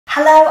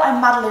Hello, I'm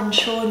Madeline,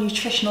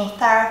 nutritional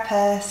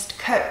therapist,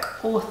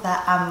 cook,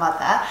 author and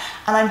mother,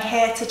 and I'm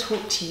here to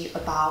talk to you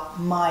about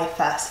my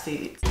first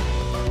foods.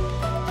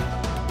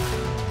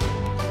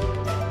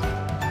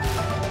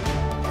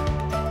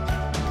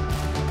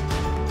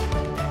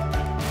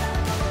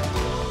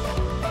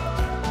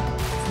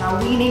 Now,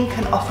 weaning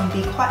can often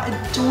be quite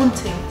a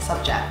daunting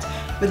subject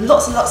with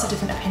lots and lots of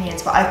different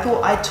opinions, but I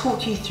thought I'd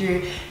talk you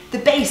through the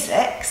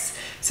basics,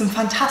 some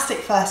fantastic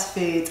first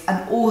foods,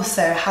 and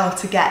also how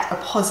to get a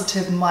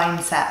positive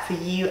mindset for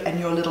you and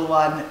your little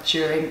one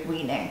during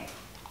weaning.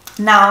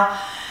 Now,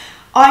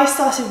 I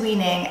started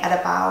weaning at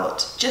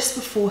about just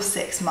before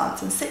 6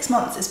 months, and 6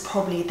 months is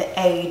probably the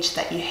age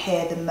that you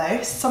hear the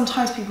most.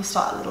 Sometimes people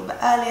start a little bit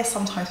earlier,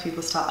 sometimes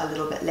people start a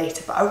little bit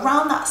later, but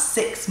around that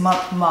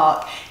 6-month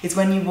mark is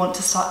when you want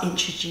to start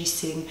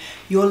introducing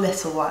your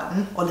little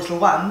one or little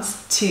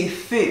ones to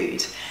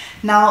food.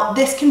 Now,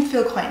 this can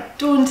feel quite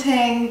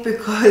daunting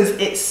because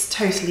it's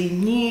totally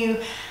new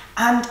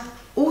and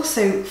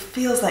also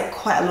feels like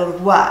quite a lot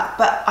of work,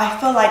 but I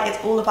feel like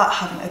it's all about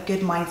having a good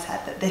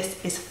mindset that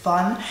this is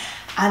fun.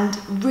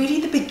 And really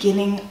the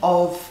beginning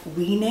of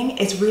weaning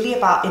is really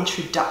about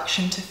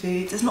introduction to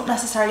foods. It's not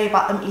necessarily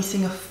about them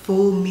eating a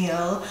full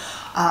meal.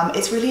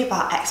 It's really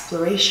about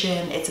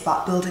exploration. It's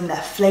about building their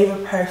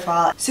flavor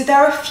profile. So there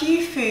are a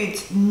few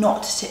foods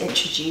not to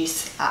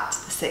introduce at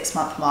the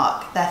 6-month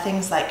mark. There are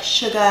things like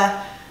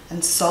sugar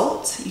and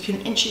salt. You can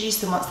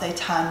introduce them once they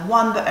turn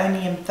 1, but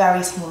only in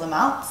very small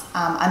amounts.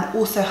 And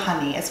also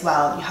honey as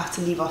well. You have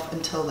to leave off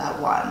until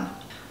they're 1.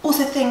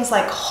 Also things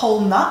like whole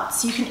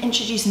nuts. You can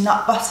introduce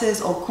nut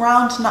butters or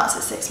ground nuts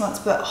at 6 months,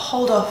 but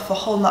hold off for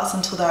whole nuts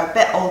until they're a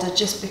bit older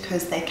just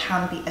because they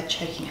can be a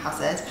choking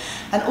hazard.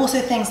 And also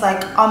things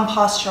like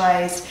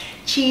unpasteurized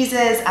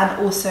cheeses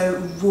and also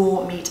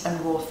raw meat and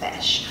raw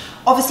fish.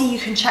 Obviously you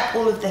can check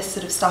all of this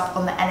sort of stuff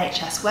on the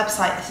NHS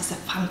website. This is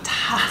a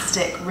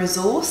fantastic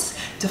resource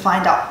to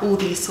find out all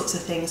these sorts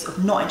of things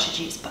of not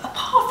introduced. But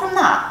apart from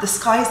that, the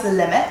sky's the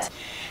limit.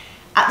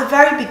 At the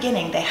very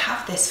beginning, they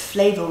have this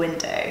flavor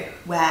window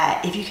where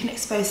if you can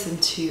expose them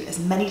to as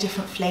many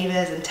different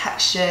flavors and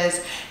textures,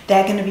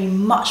 they're going to be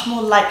much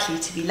more likely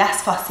to be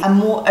less fussy and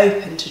more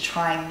open to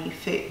trying new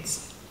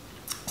foods.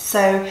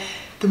 So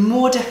the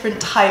more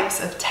different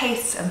types of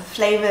tastes and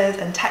flavors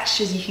and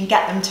textures you can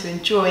get them to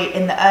enjoy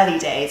in the early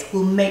days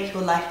will make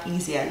your life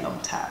easier long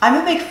term. I'm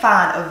a big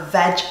fan of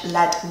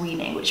veg-led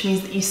weaning, which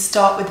means that you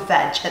start with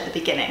veg at the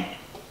beginning.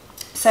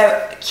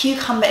 So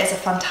cucumber is a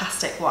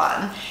fantastic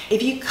one.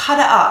 If you cut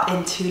it up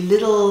into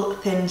little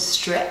thin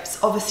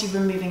strips, obviously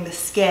removing the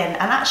skin,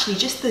 and actually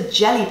just the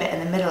jelly bit in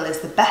the middle is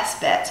the best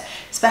bit,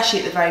 especially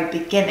at the very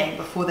beginning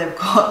before they've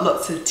got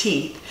lots of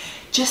teeth,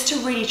 just to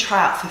really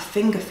try out for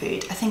finger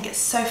food. I think it's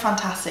so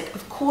fantastic.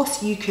 Of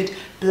course you could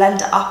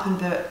blend it up and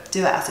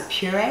do it as a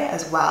puree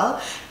as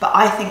well, but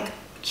I think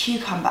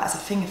cucumber as a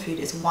finger food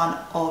is one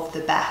of the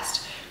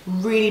best.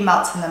 Really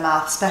melts in the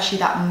mouth, especially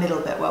that middle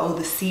bit where all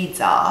the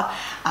seeds are,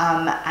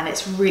 and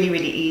it's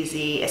really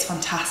easy. It's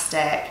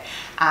fantastic,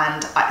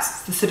 and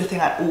it's the sort of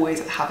thing I always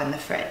have in the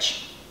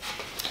fridge.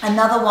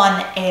 Another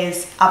one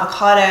is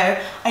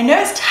avocado. I know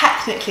it's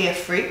technically a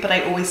fruit, but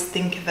I always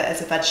think of it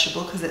as a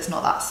vegetable because it's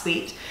not that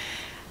sweet.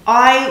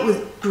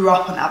 I grew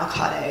up on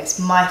avocados.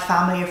 My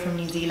family are from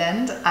New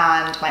Zealand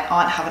and my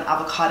aunt have an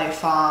avocado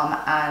farm,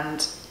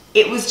 and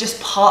it was just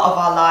part of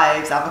our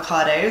lives.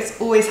 Avocados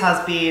always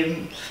has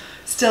been,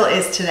 still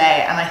is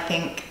today, and I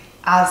think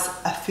as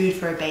a food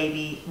for a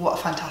baby, what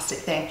a fantastic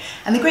thing.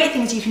 And the great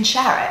thing is you can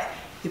share it.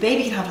 Your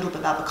baby can have a little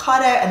bit of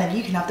avocado and then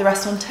you can have the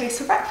rest on toast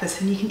for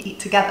breakfast and you can eat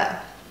together.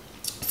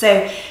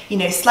 So, you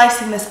know,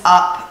 slicing this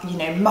up, you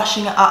know,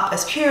 mushing it up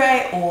as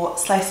puree or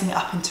slicing it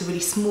up into really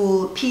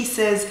small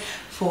pieces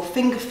for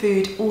finger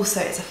food,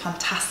 also it's a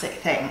fantastic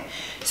thing.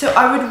 So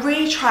I would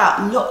really try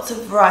out lots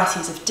of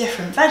varieties of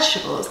different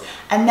vegetables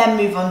and then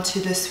move on to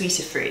the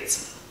sweeter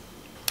fruits.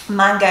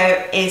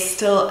 Mango is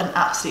still an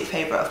absolute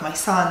favourite of my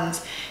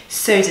son's.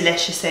 So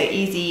delicious, so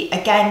easy.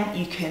 Again,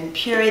 you can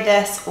puree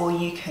this or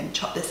you can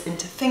chop this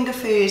into finger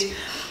food.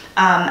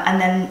 And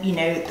then, you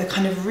know, the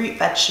kind of root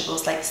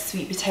vegetables like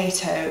sweet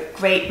potato,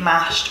 great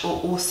mashed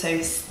or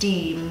also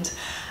steamed,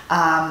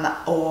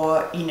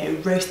 or, you know,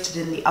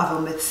 roasted in the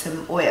oven with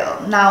some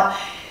oil. Now,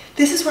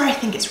 this is where I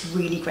think it's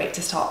really great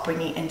to start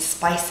bringing in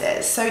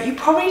spices. So you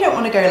probably don't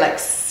want to go like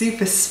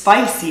super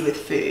spicy with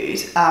food,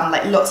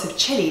 like lots of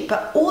chili,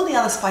 but all the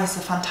other spices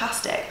are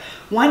fantastic.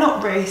 Why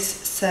not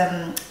roast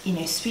some, you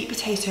know, sweet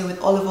potato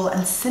with olive oil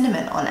and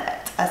cinnamon on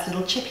it as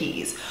little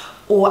chippies,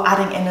 or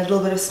adding in a little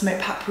bit of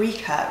smoked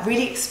paprika.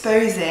 Really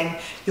exposing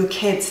your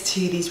kids to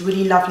these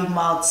really lovely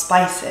mild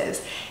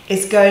spices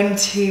is going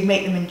to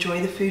make them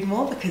enjoy the food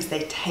more because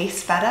they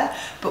taste better,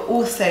 but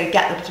also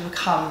get them to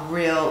become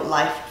real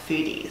life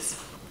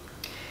foodies.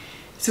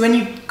 So when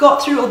you've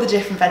got through all the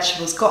different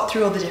vegetables, got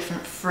through all the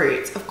different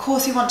fruits, of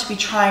course you want to be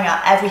trying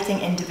out everything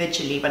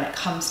individually when it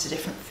comes to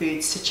different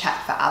foods to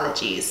check for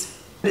allergies.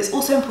 But it's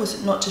also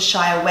important not to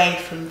shy away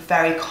from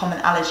very common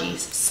allergies.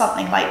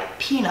 Something like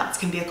peanuts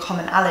can be a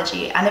common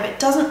allergy, and if it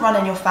doesn't run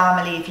in your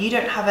family, if you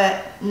don't have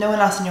it, no one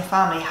else in your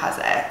family has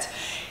it,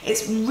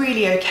 it's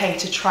really okay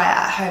to try it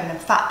at home. And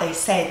in fact, they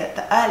say that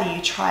the earlier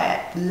you try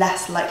it,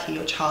 less likely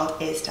your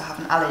child is to have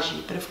an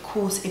allergy. But of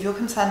course, if you're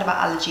concerned about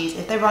allergies,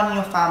 if they run in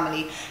your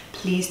family,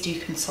 please do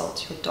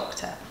consult your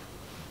doctor.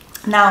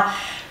 Now,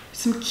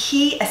 some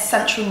key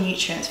essential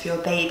nutrients for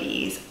your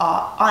babies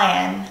are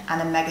iron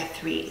and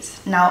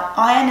omega-3s. Now,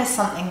 iron is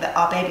something that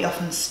our baby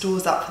often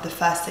stores up for the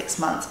first 6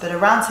 months, but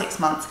around 6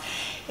 months,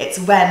 it's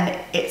when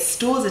its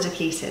stores are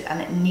depleted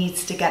and it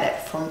needs to get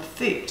it from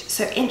food.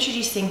 So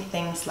introducing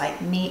things like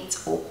meat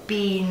or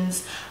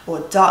beans or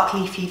dark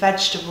leafy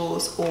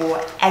vegetables or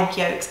egg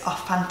yolks are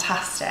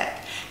fantastic.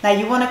 Now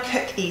you want to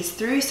cook these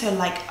through, so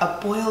like a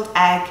boiled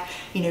egg,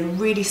 you know,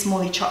 really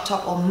smallly chopped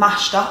up or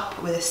mashed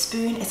up with a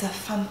spoon is a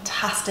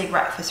fantastic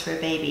breakfast for a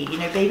baby. You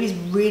know, babies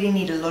really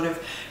need a lot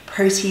of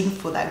protein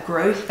for their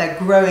growth. They're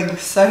growing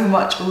so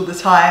much all the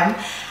time.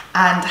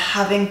 And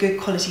having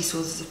good quality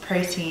sources of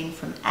protein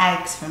from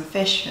eggs, from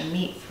fish, from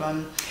meat,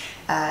 from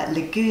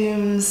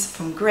legumes,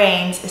 from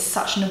grains is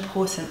such an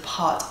important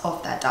part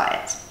of their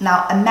diet.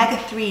 Now,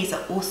 omega-3s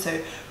are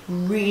also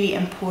really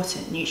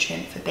important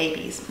nutrient for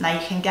babies. Now,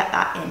 you can get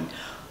that in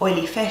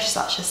oily fish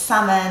such as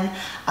salmon,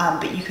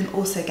 but you can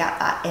also get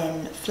that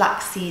in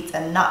flax seeds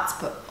and nuts,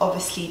 but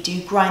obviously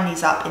do grind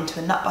these up into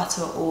a nut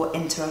butter or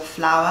into a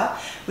flour,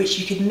 which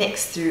you could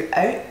mix through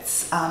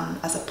oats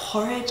as a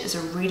porridge is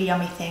a really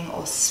yummy thing,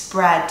 or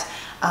spread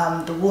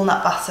the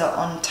walnut butter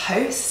on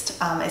toast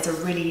is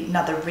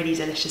another really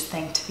delicious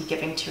thing to be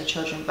giving to your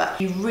children. But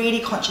be really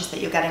conscious that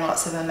you're getting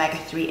lots of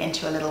omega-3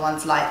 into your little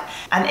one's life.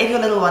 And if your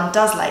little one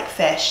does like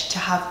fish, to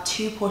have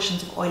 2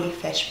 portions of oily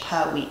fish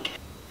per week.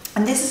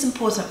 And this is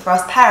important for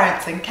us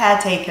parents and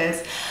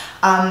caretakers,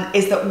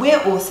 is that we're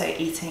also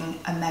eating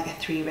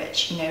omega-3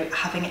 rich, you know,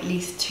 having at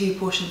least 2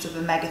 portions of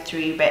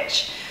omega-3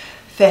 rich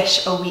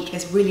fish a week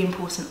is really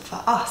important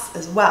for us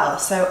as well.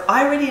 So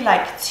I really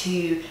like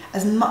to,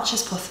 as much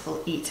as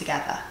possible, eat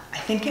together. I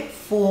think it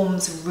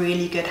forms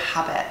really good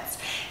habits.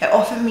 It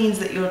often means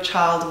that your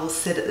child will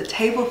sit at the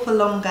table for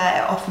longer.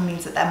 It often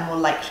means that they're more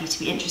likely to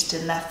be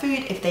interested in their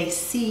food if they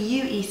see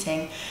you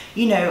eating.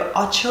 You know,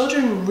 our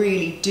children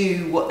really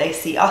do what they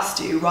see us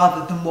do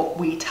rather than what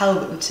we tell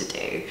them to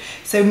do.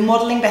 So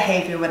modeling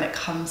behavior when it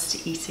comes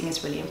to eating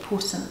is really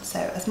important. So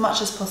as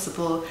much as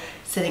possible,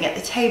 sitting at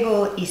the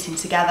table, eating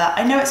together.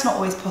 I know it's not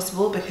always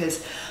possible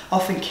because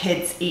often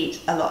kids eat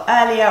a lot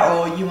earlier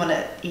or you want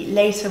to eat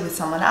later with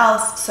someone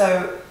else.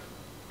 So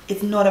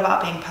it's not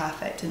about being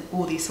perfect and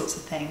all these sorts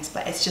of things,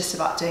 but it's just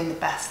about doing the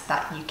best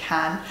that you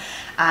can.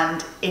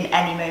 And in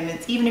any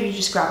moments, even if you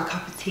just grab a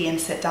cup of tea and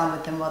sit down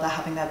with them while they're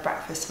having their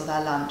breakfast or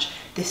their lunch,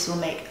 this will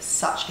make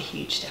such a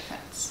huge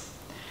difference.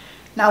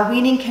 Now,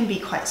 weaning can be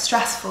quite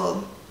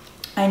stressful.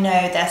 I know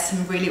there's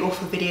some really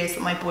awful videos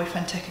that my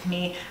boyfriend took of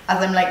me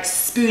as I'm like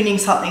spooning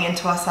something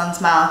into our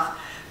son's mouth,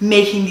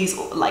 making these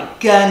like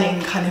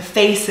gurning kind of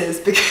faces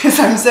because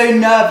I'm so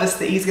nervous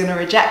that he's going to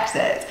reject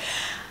it.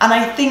 And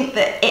I think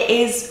that it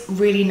is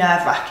really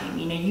nerve-wracking.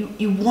 You know,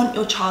 you want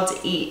your child to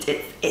eat.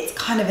 It's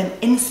kind of an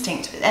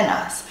instinct within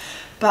us.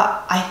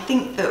 But I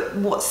think that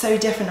what's so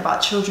different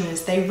about children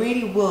is they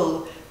really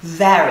will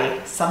vary.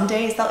 Some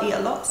days they'll eat a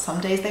lot, some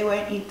days they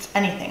won't eat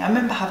anything. I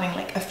remember having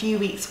like a few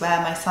weeks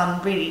where my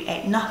son really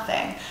ate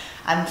nothing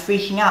and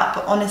freaking out,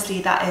 but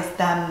honestly that is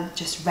them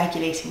just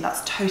regulating.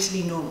 That's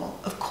totally normal.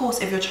 Of course,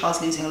 if your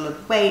child's losing a lot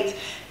of weight,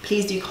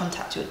 please do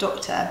contact your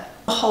doctor.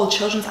 The whole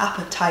children's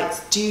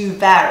appetites do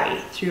vary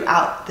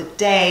throughout the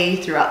day,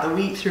 throughout the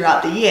week,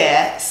 throughout the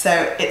year,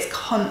 so it's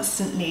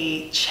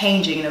constantly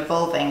changing and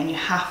evolving, and you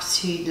have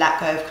to let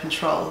go of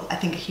control. I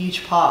think a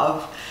huge part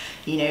of,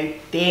 you know,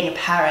 being a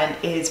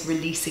parent is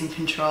releasing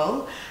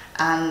control,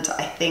 and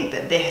I think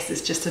that this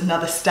is just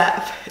another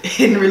step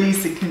in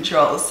releasing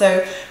control.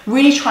 So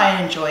really try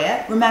and enjoy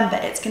it. Remember,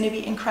 it's going to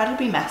be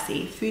incredibly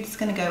messy. Food is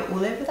going to go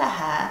all over their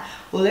hair,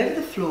 all over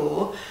the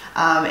floor.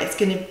 It's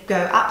going to go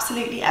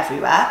absolutely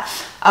everywhere.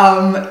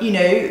 You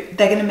know,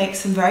 they're going to make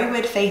some very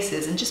weird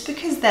faces, and just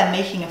because they're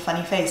making a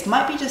funny face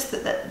might be just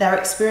that they're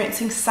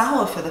experiencing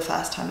sour for the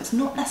first time. It's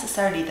not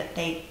necessarily that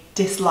they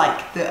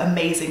dislike the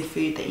amazing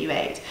food that you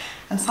ate.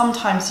 And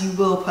sometimes you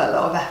will put a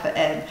lot of effort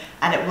in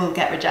and it will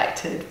get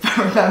rejected. But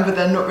remember,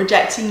 they're not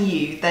rejecting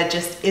you. They're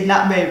just in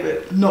that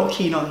moment not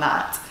keen on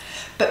that.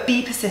 But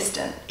be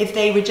persistent. If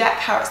they reject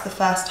carrots the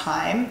first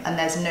time and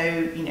there's no,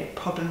 you know,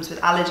 problems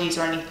with allergies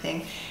or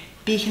anything,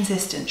 be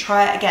consistent.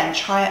 Try it again.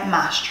 Try it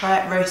mashed. Try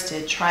it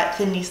roasted. Try it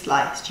thinly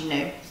sliced. You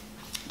know,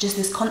 just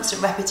this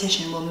constant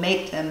repetition will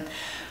make them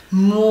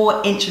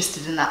more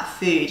interested in that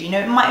food. You know,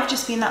 it might have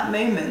just been that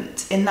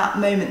moment. In that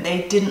moment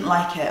they didn't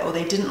like it, or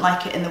they didn't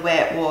like it in the way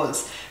it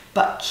was,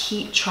 but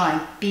keep trying.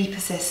 Be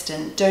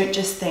persistent. Don't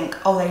just think,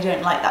 oh, they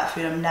don't like that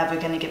food, I'm never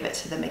going to give it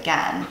to them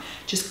again.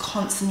 Just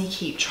constantly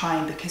keep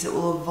trying, because it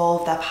will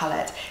evolve their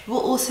palate. It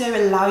will also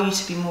allow you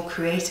to be more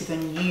creative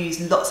and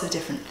use lots of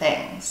different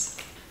things.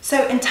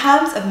 So in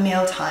terms of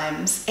meal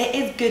times, it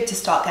is good to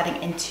start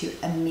getting into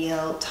a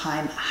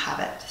mealtime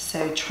habit.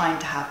 So trying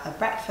to have a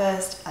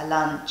breakfast, a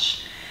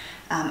lunch,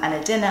 and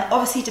a dinner.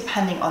 Obviously,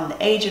 depending on the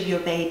age of your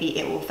baby,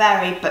 it will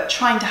vary, but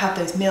trying to have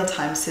those meal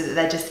times so that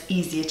they're just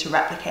easier to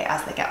replicate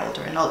as they get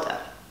older and older.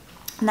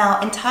 Now,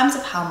 in terms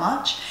of how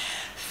much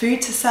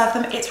food to serve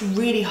them, it's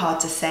really hard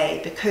to say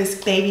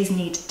because babies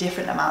need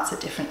different amounts at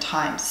different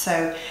times.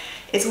 So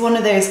it's one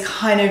of those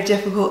kind of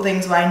difficult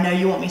things where I know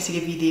you want me to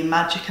give you the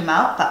magic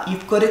amount, but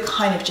you've got to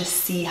kind of just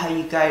see how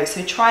you go.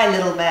 So try a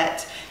little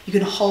bit. You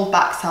can hold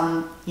back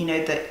some,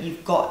 that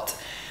you've got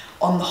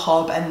on the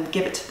hob and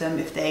give it to them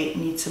if they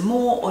need some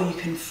more, or you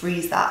can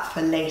freeze that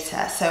for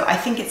later. So I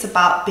think it's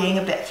about being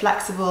a bit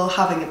flexible,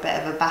 having a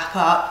bit of a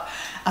backup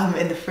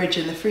in the fridge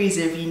and the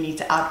freezer if you need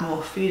to add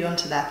more food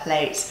onto their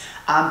plate,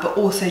 but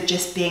also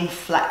just being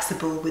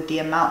flexible with the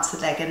amounts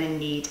that they're going to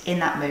need in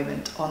that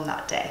moment on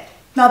that day.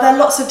 Now, there are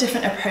lots of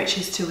different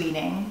approaches to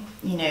weaning.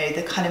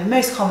 The kind of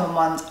most common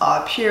ones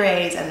are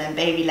purees and then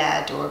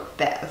baby-led, or a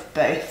bit of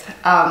both.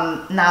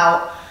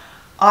 Now,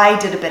 I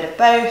did a bit of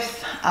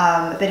both,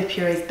 a bit of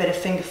purees, a bit of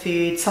finger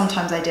food.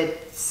 Sometimes I did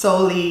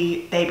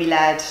solely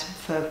baby-led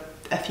for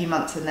a few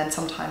months, and then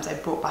sometimes I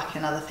brought back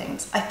in other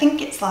things. I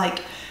think it's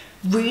like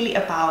really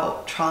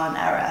about trial and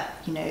error.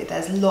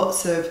 There's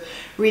lots of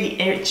really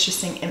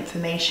interesting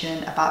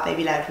information about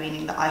baby-led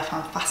weaning that I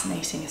found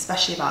fascinating,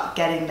 especially about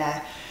getting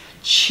their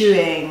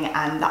chewing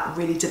and that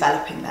really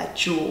developing their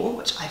jaw,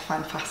 which I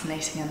find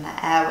fascinating, and their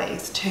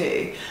airways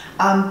too.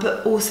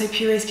 But also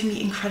purees can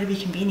be incredibly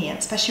convenient,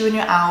 especially when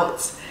you're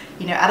out,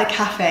 at a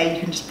cafe.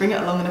 You can just bring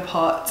it along in a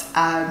pot,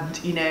 and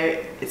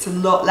it's a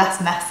lot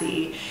less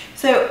messy.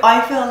 So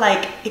I feel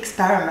like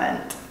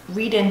experiment,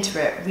 read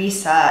into it,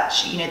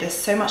 research. There's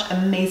so much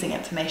amazing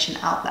information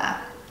out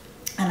there.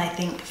 And I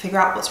think figure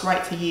out what's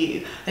right for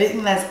you. I don't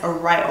think there's a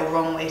right or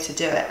wrong way to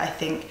do it. I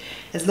think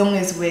as long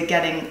as we're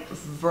getting a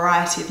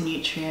variety of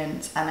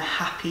nutrients and a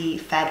happy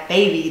fed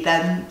baby,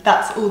 then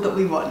that's all that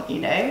we want,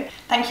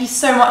 Thank you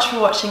so much for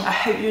watching. I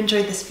hope you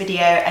enjoyed this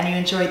video and you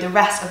enjoyed the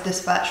rest of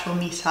this virtual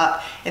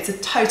meetup. It's a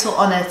total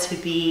honor to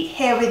be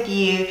here with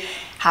you.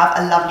 Have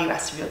a lovely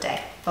rest of your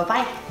day.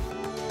 Bye-bye.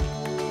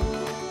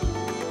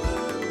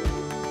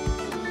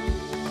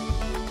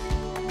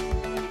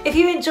 If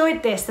you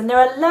enjoyed this, then there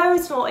are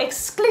loads more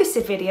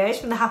exclusive videos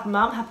from the Happy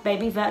Mum, Happy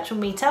Baby virtual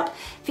meetup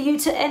for you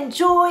to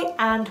enjoy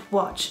and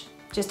watch.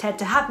 Just head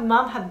to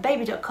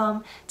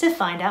happymumhappybaby.com to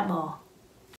find out more.